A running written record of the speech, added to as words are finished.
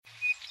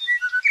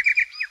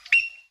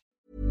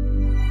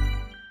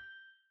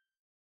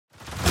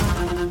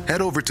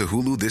Head over to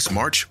Hulu this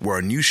March, where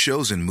our new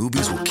shows and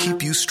movies will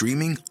keep you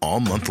streaming all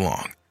month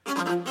long.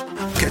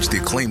 Catch the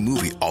acclaimed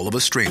movie All of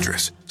Us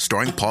Strangers,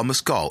 starring Paul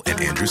Mescal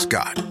and Andrew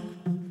Scott.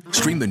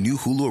 Stream the new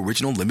Hulu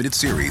original limited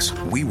series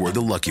We Were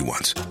the Lucky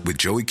Ones with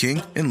Joey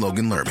King and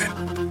Logan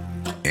Lerman.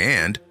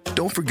 And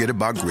don't forget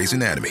about Grey's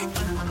Anatomy.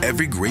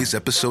 Every Grey's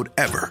episode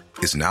ever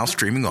is now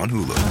streaming on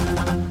Hulu.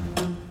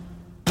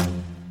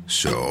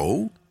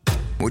 So,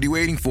 what are you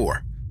waiting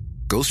for?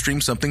 Go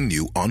stream something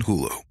new on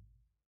Hulu.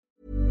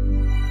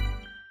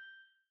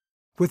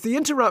 With the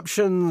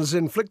interruptions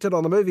inflicted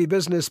on the movie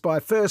business by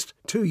first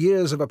 2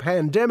 years of a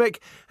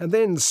pandemic and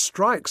then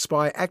strikes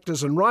by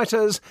actors and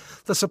writers,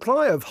 the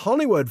supply of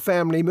Hollywood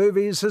family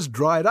movies has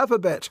dried up a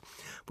bit,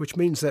 which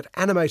means that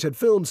animated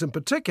films in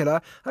particular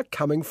are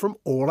coming from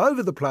all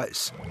over the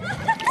place.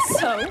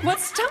 So, what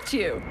stumped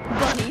you?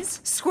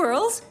 Bunnies?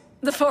 Squirrels?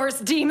 The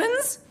forest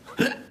demons?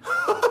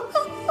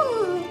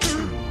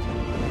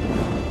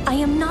 I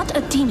am not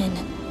a demon.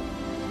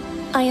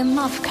 I am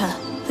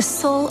Mavka, the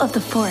soul of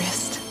the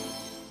forest.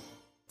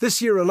 This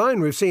year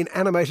alone, we've seen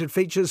animated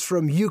features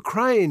from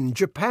Ukraine,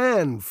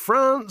 Japan,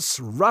 France,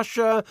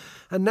 Russia,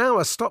 and now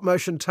a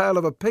stop-motion tale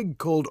of a pig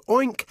called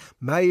Oink,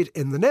 made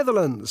in the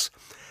Netherlands.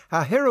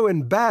 Our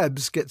heroine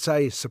Babs gets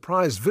a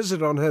surprise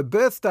visit on her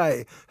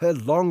birthday, her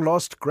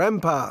long-lost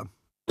grandpa.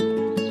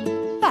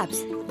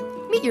 Babs,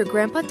 meet your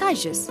grandpa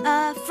Tychus.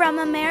 From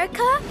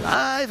America?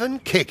 Live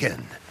and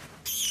kicking.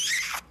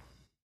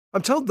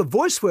 I'm told the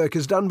voice work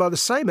is done by the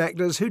same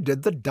actors who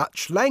did the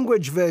Dutch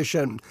language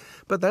version.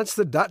 But that's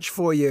the Dutch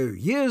for you.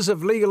 Years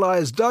of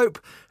legalised dope,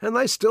 and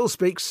they still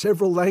speak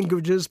several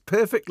languages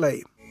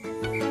perfectly.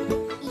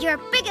 Your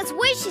biggest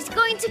wish is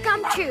going to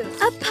come true.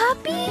 A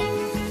puppy?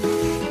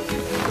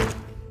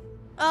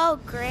 Oh,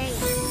 great.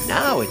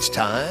 Now it's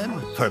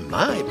time for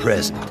my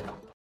present.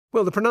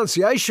 Well, the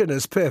pronunciation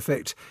is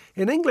perfect.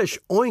 In English,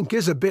 Oink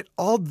is a bit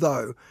odd,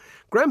 though.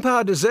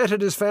 Grandpa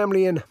deserted his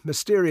family in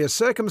mysterious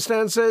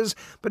circumstances,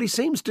 but he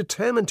seems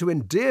determined to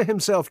endear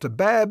himself to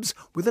Babs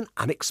with an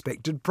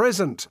unexpected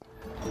present.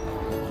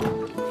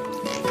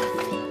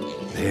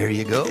 There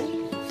you go.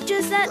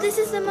 Just that this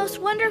is the most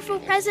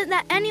wonderful present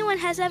that anyone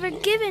has ever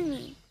given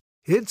me.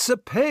 It's a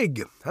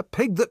pig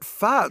that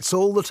farts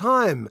all the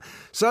time.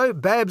 So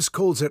Babs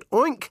calls it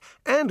Oink,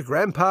 and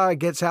Grandpa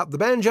gets out the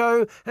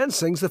banjo and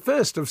sings the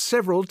first of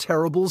several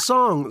terrible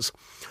songs.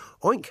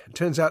 Oink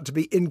turns out to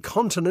be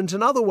incontinent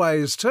in other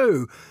ways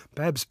too.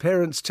 Babs'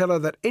 parents tell her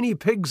that any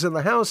pigs in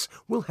the house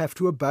will have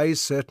to obey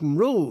certain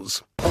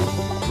rules.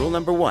 Rule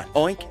number 1,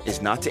 Oink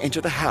is not to enter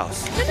the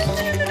house.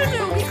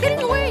 No, he's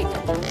getting away.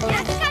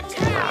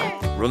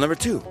 Yes, Rule number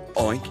 2,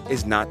 Oink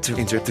is not to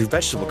enter the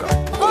vegetable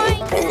garden.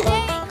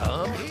 Oink,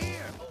 Come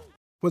here.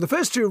 Well, the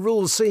first 2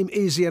 rules seem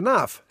easy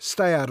enough.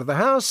 Stay out of the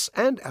house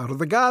and out of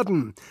the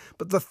garden.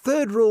 But the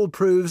third rule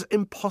proves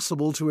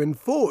impossible to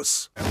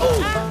enforce.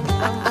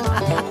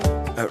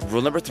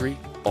 Rule number 3,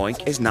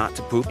 Oink is not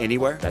to poop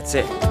anywhere. That's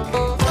it.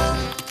 Oh,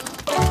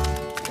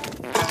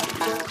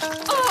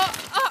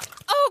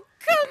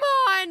 come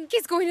on.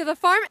 He's going to the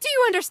farm. Do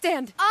you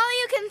understand?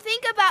 all you can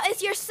think about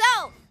is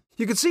yourself.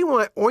 You can see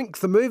why Oink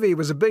the movie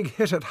was a big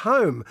hit at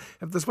home.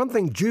 If there's one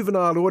thing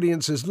juvenile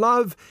audiences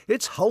love,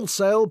 it's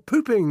wholesale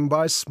pooping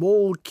by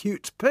small,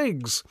 cute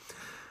pigs.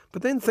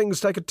 But then things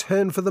take a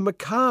turn for the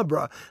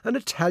macabre, an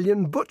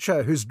Italian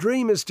butcher whose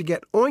dream is to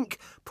get Oink,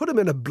 put him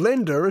in a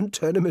blender and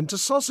turn him into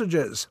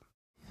sausages.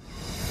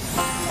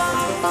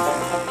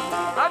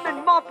 I'm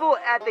in Mobile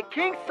at the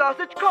King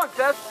Sausage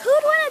Contest.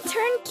 Who'd want to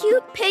turn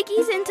cute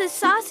piggies into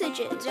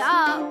sausages?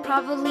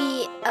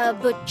 Probably a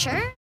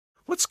butcher.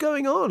 What's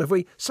going on? Have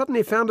we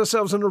suddenly found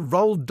ourselves in a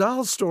Roald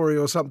Dahl story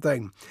or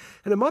something?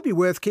 And it might be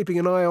worth keeping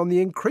an eye on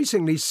the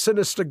increasingly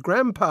sinister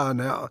grandpa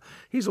now.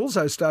 He's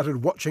also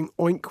started watching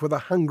Oink with a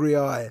hungry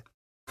eye.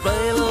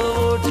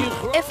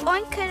 If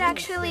Oink could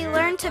actually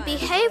learn to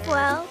behave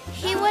well,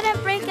 he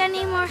wouldn't break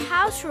any more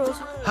house rules.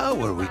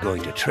 How are we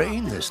going to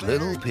train this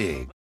little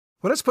pig?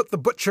 Well, let's put the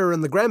butcher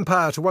and the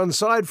grandpa to one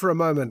side for a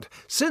moment.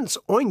 Since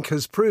Oink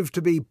has proved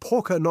to be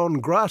porca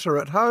non grata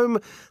at home,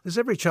 there's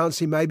every chance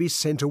he may be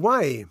sent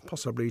away,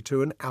 possibly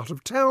to an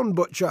out-of-town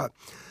butcher.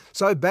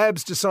 So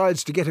Babs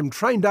decides to get him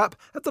trained up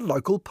at the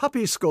local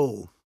puppy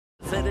school.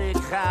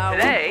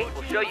 Today,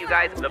 we'll show you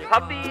guys the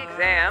puppy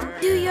exam.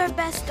 Do your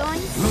best,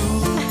 Oink.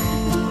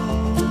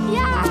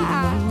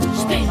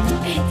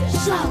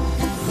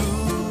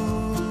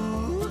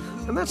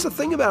 And that's the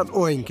thing about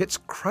Oink, it's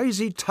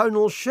crazy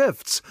tonal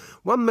shifts.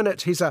 One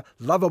minute he's a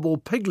lovable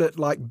piglet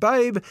like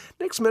Babe,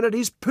 next minute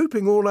he's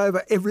pooping all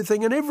over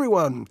everything and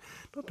everyone.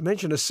 Not to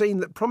mention a scene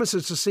that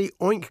promises to see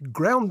Oink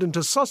ground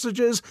into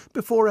sausages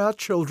before our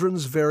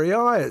children's very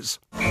eyes.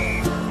 Oh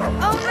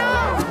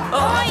no!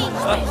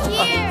 Oink,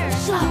 here!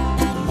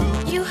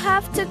 You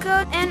have to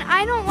go, and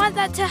I don't want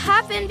that to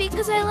happen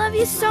because I love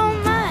you so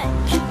much.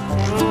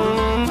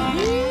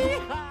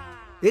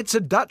 It's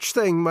a Dutch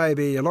thing,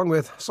 maybe, along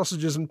with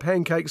sausages and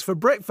pancakes for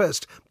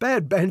breakfast,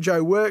 bad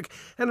banjo work,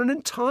 and an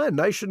entire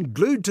nation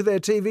glued to their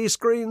TV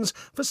screens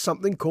for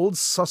something called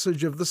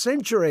Sausage of the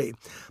Century.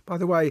 By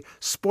the way,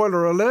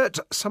 spoiler alert,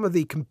 some of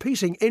the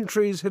competing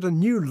entries hit a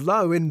new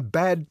low in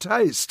bad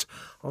taste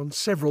on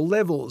several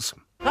levels.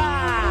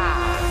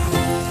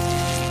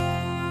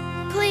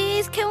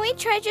 Please, can we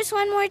try just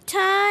one more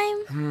time?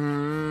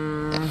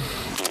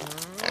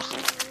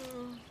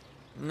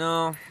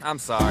 No, I'm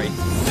sorry.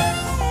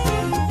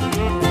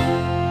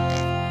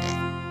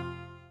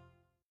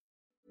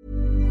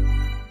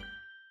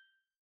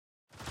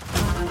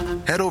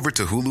 Head over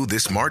to Hulu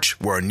this March,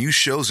 where our new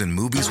shows and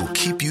movies will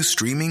keep you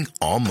streaming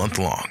all month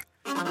long.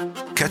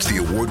 Catch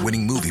the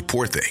award-winning movie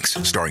Poor Things,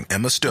 starring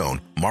Emma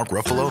Stone, Mark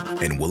Ruffalo,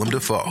 and Willem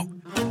Dafoe.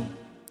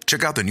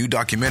 Check out the new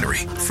documentary,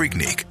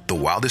 Freaknik, The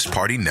Wildest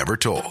Party Never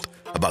Told,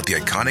 about the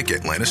iconic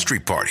Atlanta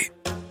street party.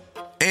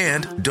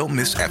 And don't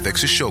miss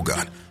FX's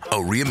Shogun, a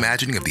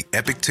reimagining of the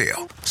epic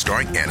tale,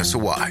 starring Anna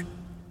Sawai.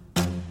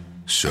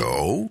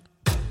 So,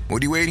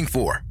 what are you waiting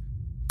for?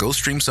 Go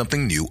stream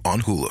something new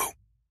on Hulu.